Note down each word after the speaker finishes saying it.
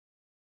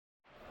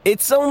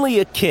It's only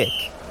a kick,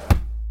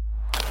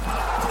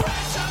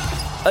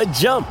 a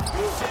jump,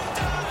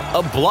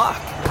 a block.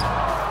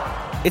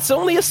 It's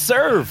only a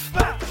serve.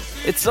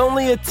 It's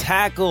only a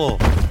tackle,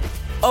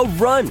 a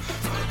run.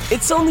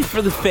 It's only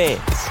for the fans.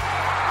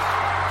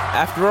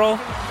 After all,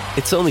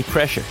 it's only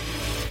pressure.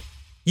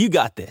 You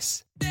got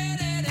this.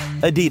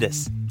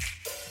 Adidas.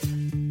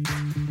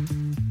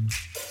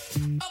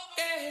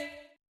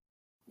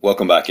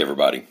 Welcome back,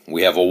 everybody.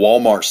 We have a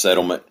Walmart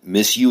settlement,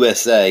 Miss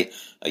USA,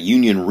 a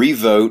union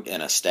revote,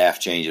 and a staff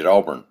change at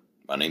Auburn.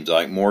 My name's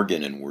Ike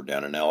Morgan, and we're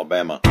down in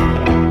Alabama.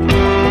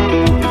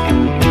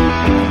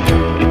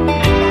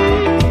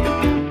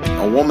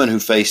 A woman who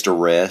faced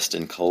arrest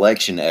and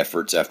collection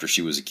efforts after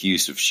she was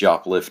accused of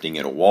shoplifting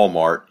at a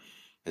Walmart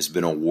has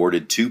been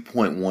awarded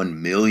 $2.1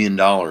 million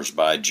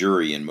by a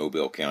jury in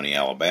Mobile County,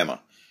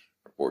 Alabama,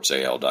 reports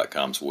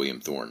AL.com's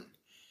William Thornton.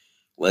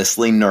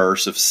 Leslie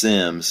Nurse of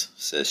Sims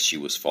says she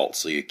was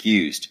falsely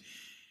accused.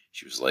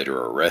 She was later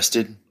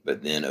arrested,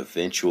 but then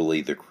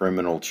eventually the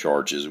criminal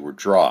charges were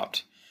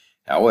dropped.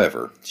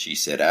 However, she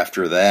said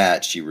after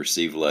that she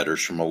received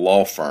letters from a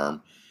law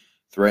firm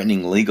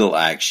threatening legal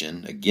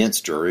action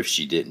against her if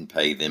she didn't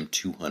pay them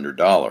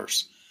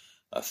 $200,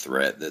 a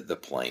threat that the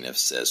plaintiff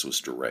says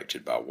was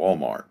directed by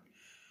Walmart.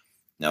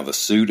 Now, the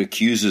suit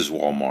accuses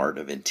Walmart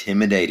of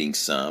intimidating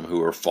some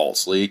who are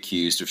falsely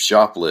accused of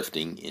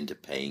shoplifting into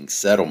paying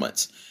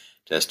settlements.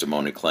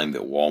 Testimony claimed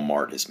that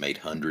Walmart has made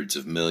hundreds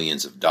of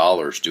millions of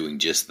dollars doing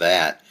just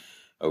that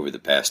over the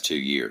past 2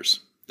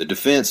 years. The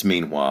defense,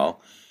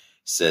 meanwhile,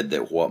 said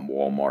that what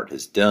Walmart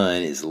has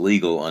done is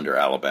legal under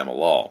Alabama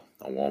law.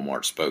 A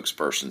Walmart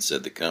spokesperson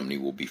said the company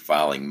will be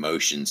filing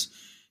motions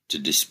to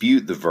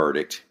dispute the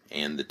verdict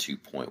and the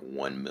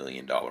 $2.1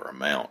 million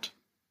amount.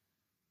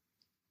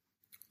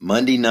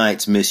 Monday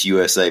night's Miss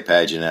USA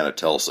pageant out of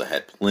Tulsa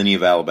had plenty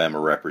of Alabama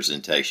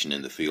representation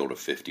in the field of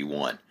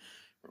 51,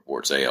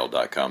 reports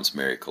AL.com's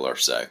Mary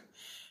Colurso.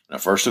 Now,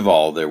 first of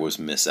all, there was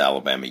Miss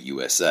Alabama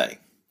USA.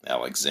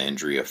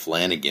 Alexandria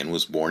Flanagan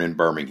was born in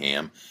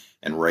Birmingham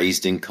and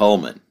raised in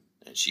Cullman,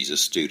 and she's a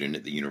student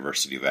at the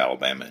University of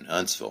Alabama in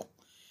Huntsville.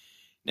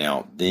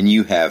 Now, then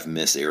you have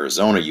Miss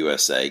Arizona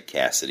USA,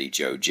 Cassidy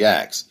Jo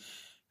Jacks,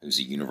 who's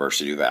a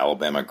University of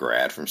Alabama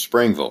grad from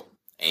Springville,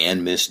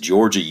 and Miss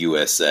Georgia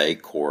USA,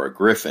 Cora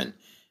Griffin,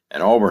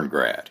 an Auburn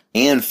grad.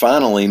 And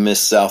finally, Miss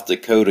South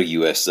Dakota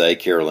USA,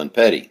 Carolyn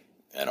Petty,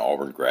 an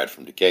Auburn grad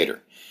from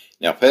Decatur.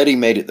 Now, Petty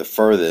made it the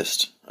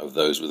furthest of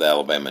those with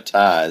Alabama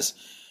ties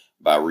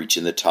by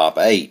reaching the top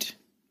 8,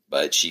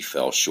 but she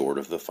fell short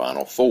of the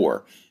final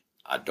 4.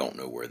 I don't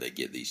know where they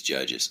get these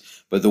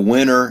judges. But the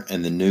winner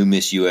and the new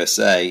Miss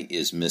USA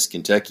is Miss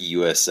Kentucky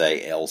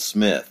USA, Elle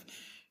Smith.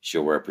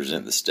 She'll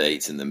represent the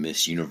states in the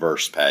Miss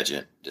Universe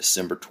pageant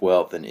December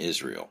 12th in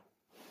Israel.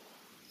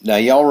 Now,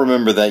 y'all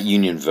remember that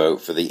union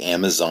vote for the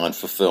Amazon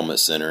Fulfillment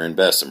Center in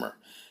Bessemer.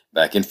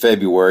 Back in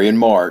February and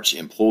March,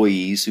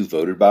 employees who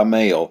voted by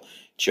mail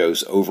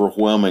chose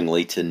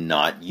overwhelmingly to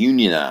not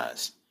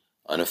unionize.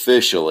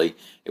 Unofficially,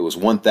 it was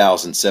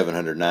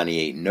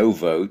 1,798 no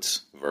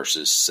votes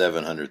versus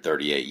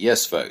 738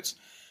 yes votes.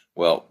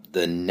 Well,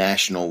 the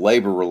National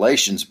Labor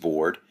Relations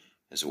Board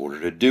has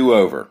ordered a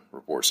do-over,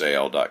 reports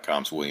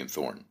AL.com's William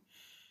Thornton.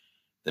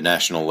 The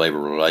National Labor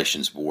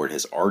Relations Board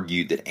has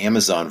argued that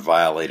Amazon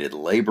violated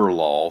labor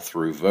law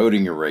through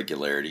voting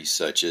irregularities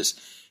such as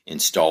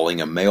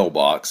installing a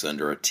mailbox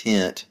under a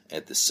tent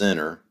at the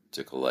center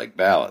to collect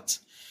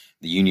ballots.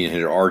 The union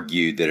had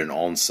argued that an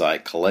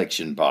on-site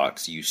collection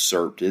box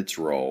usurped its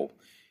role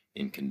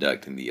in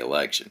conducting the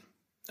election.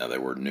 Now, there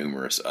were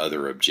numerous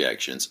other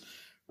objections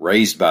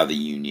raised by the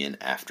union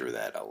after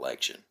that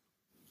election.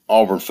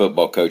 Auburn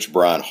football coach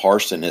Brian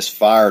Harston has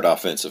fired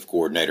offensive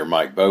coordinator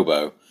Mike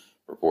Bobo,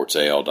 reports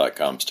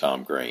AL.com's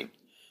Tom Green.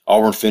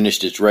 Auburn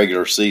finished its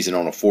regular season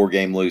on a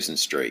 4-game losing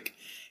streak,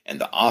 and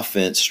the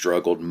offense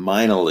struggled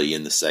mightily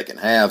in the second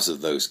halves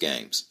of those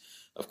games.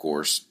 Of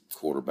course,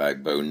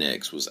 quarterback Bo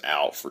Nix was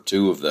out for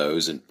 2 of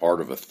those and part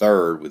of a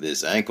third with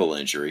his ankle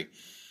injury,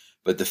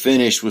 but the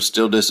finish was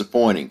still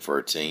disappointing for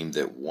a team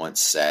that once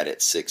sat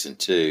at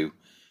 6-2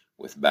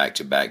 with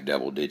back-to-back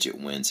double-digit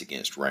wins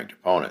against ranked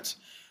opponents.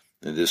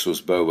 And this was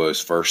Bobo's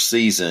first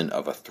season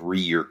of a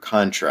 3-year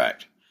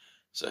contract,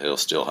 so he'll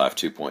still have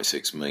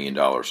 $2.6 million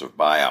of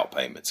buyout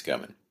payments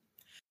coming.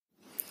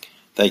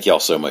 Thank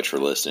y'all so much for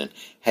listening.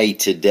 Hey,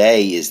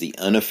 today is the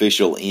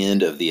unofficial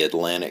end of the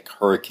Atlantic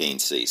hurricane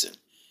season.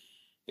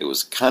 It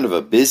was kind of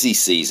a busy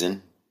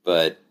season,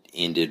 but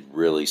ended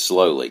really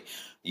slowly.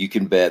 You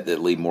can bet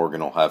that Lee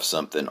Morgan will have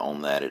something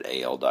on that at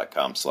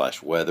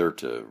al.com/weather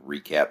to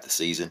recap the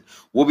season.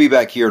 We'll be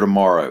back here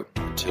tomorrow.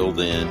 Until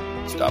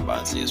then, stop by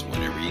and see us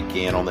whenever you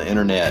can on the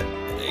internet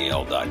at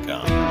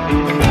al.com.